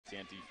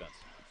and defense.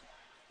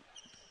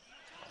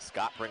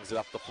 Scott brings it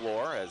up the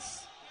floor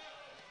as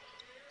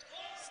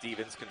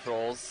Stevens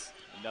controls.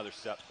 Another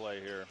set play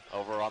here.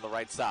 Over on the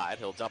right side.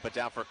 He'll dump it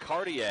down for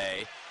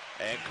Cartier.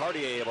 And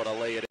Cartier able to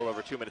lay it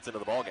over 2 minutes into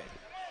the ballgame.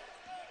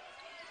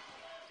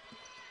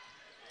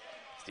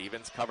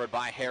 Stevens covered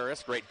by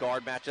Harris. Great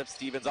guard matchup.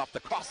 Stevens off the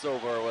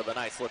crossover with a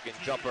nice looking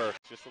jumper.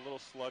 Just a little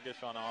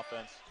sluggish on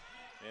offense.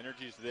 The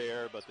energy's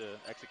there, but the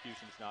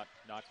execution's not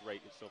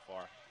great so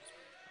far.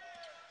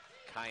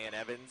 Kyan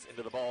Evans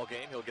into the ball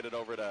game. He'll get it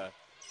over to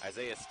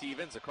Isaiah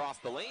Stevens across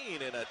the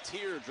lane, and a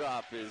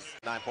teardrop is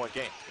 9-point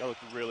game. That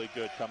looked really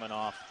good coming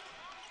off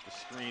the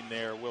screen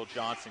there. Will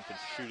Johnson can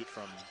shoot it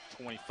from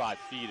 25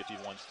 feet if he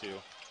wants to.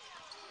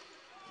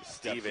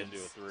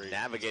 Stevens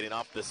navigating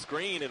off the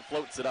screen and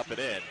floats it up and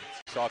in.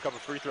 Saw a couple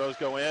free throws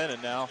go in,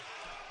 and now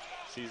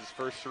sees his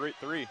first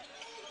three.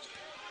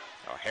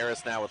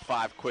 Harris now with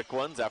 5 quick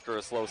ones after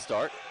a slow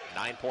start.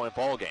 9-point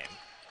ball game.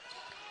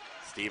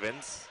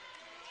 Stevens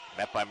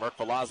met by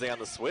Merk-Velazquez on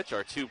the switch.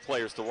 Our 2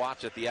 players to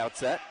watch at the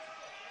outset.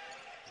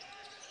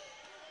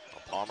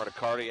 Palmer to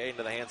Cartier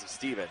into the hands of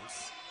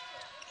Stevens.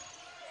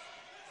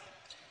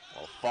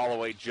 A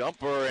fall-away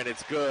jumper, and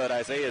it's good.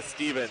 Isaiah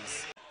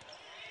Stevens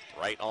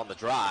right on the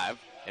drive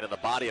into the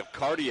body of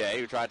Cartier,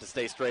 who tried to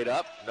stay straight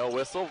up. No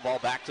whistle. Ball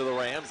back to the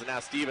Rams, and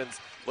now Stevens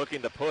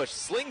looking to push.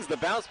 Slings the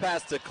bounce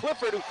pass to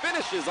Clifford, who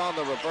finishes on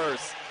the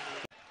reverse.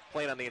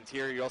 Playing on the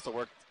interior, you also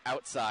worked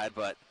outside,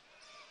 but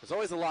there's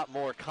always a lot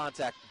more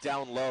contact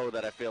down low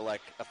that I feel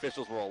like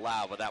officials will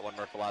allow, but that one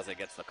Merk-Velazquez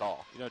gets the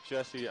call. You know,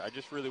 Jesse, I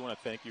just really want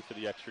to thank you for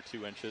the extra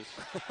 2 inches.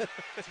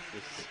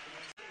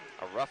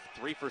 A rough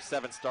 3 for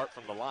 7 start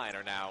from the line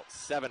are now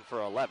 7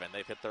 for 11.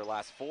 They've hit their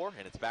last 4,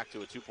 and it's back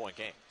to a 2-point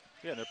game.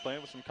 Yeah, and they're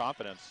playing with some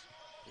confidence.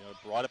 You know,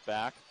 brought it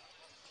back.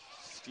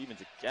 Stevens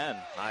again.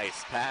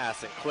 Nice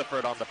pass, and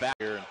Clifford on the back.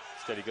 Here,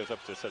 instead he goes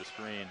up to set a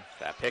screen.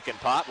 That pick and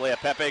pop. Lea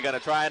Pepe going to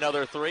try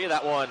another 3.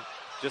 That one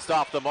just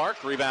off the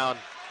mark. Rebound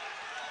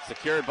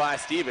secured by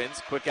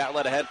Stevens. Quick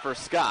outlet ahead for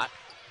Scott.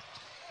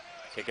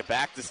 Kick it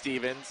back to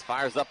Stevens.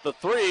 Fires up the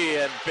 3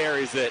 and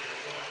buries it.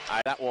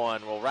 That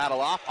one will rattle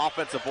off.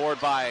 Offensive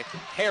board by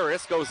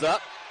Harris. Goes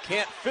up.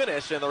 Can't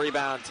finish, and the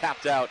rebound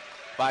tapped out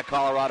by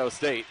Colorado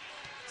State.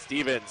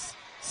 Stevens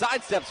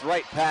sidesteps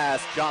right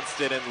past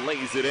Johnston and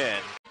lays it in.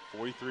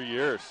 43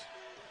 years.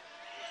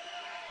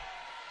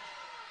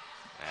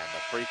 And the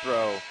free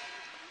throw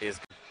is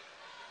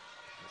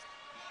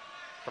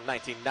from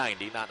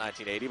 1990, not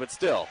 1980, but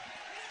still.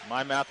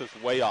 My math is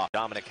way off.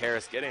 Dominic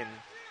Harris getting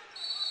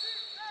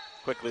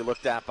quickly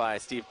looked at by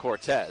Steve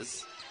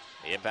Cortez.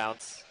 The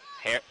inbounds,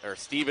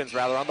 Stevens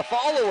rather on the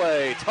fall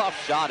away.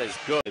 Tough shot is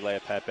good. Lea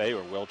Pepe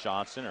or Will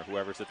Johnson or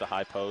whoever's at the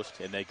high post,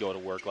 and they go to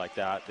work like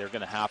that, they're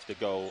going to have to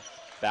go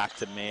back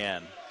to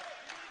man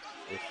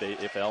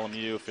if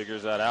LMU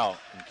figures that out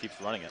and keeps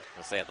running it.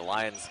 I'll say it, the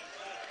Lions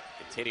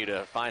continue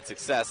to find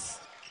success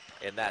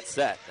in that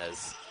set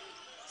as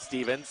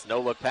Stevens, no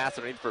look pass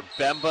underneath for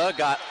Bemba,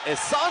 got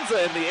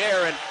Isanza in the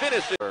air and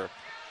finishes.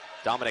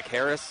 Dominic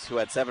Harris, who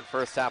had 7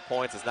 first-half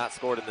points, has not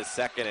scored in this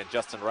second, and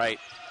Justin Wright,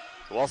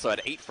 who also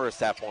had 8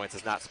 first-half points,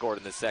 has not scored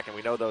in this second.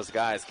 We know those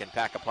guys can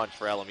pack a punch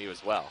for LMU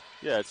as well.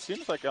 Yeah, it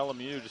seems like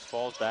LMU just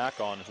falls back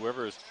on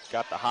whoever's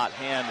got the hot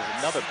hand.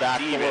 There's another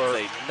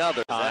backdoor.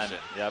 Another possession.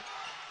 Yep.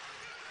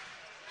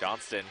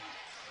 Johnston,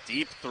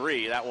 deep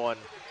 3. That one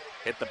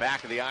hit the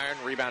back of the iron.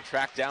 Rebound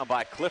tracked down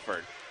by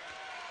Clifford.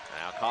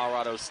 Now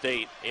Colorado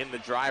State in the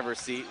driver's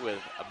seat with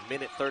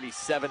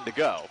 1:37 to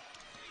go.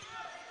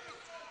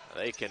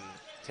 They can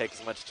take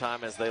as much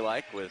time as they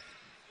like with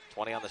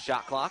 20 on the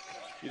shot clock.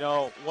 You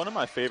know, one of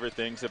my favorite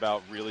things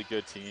about really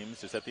good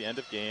teams is at the end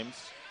of games,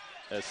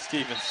 as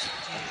Stevens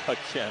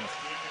again.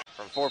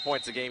 From 4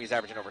 points a game, he's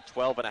averaging over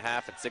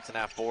 12.5 and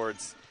 6.5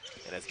 boards,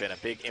 and has been a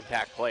big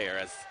impact player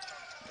as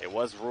it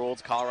was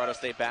ruled Colorado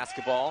State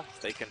basketball,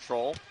 state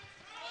control.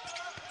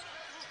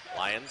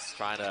 Lions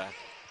trying to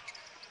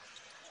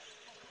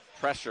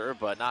pressure,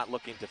 but not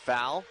looking to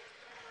foul.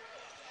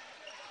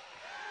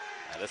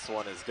 Now this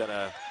one is going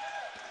to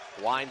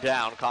wind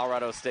down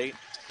Colorado State.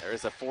 There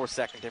is a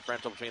 4-second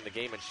differential between the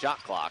game and shot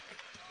clock.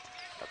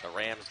 But the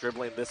Rams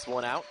dribbling this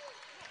one out.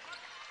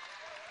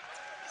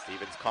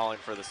 Stevens calling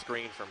for the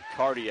screen from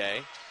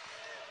Cartier.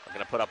 We're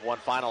going to put up one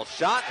final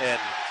shot, and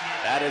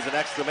that is an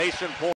exclamation point.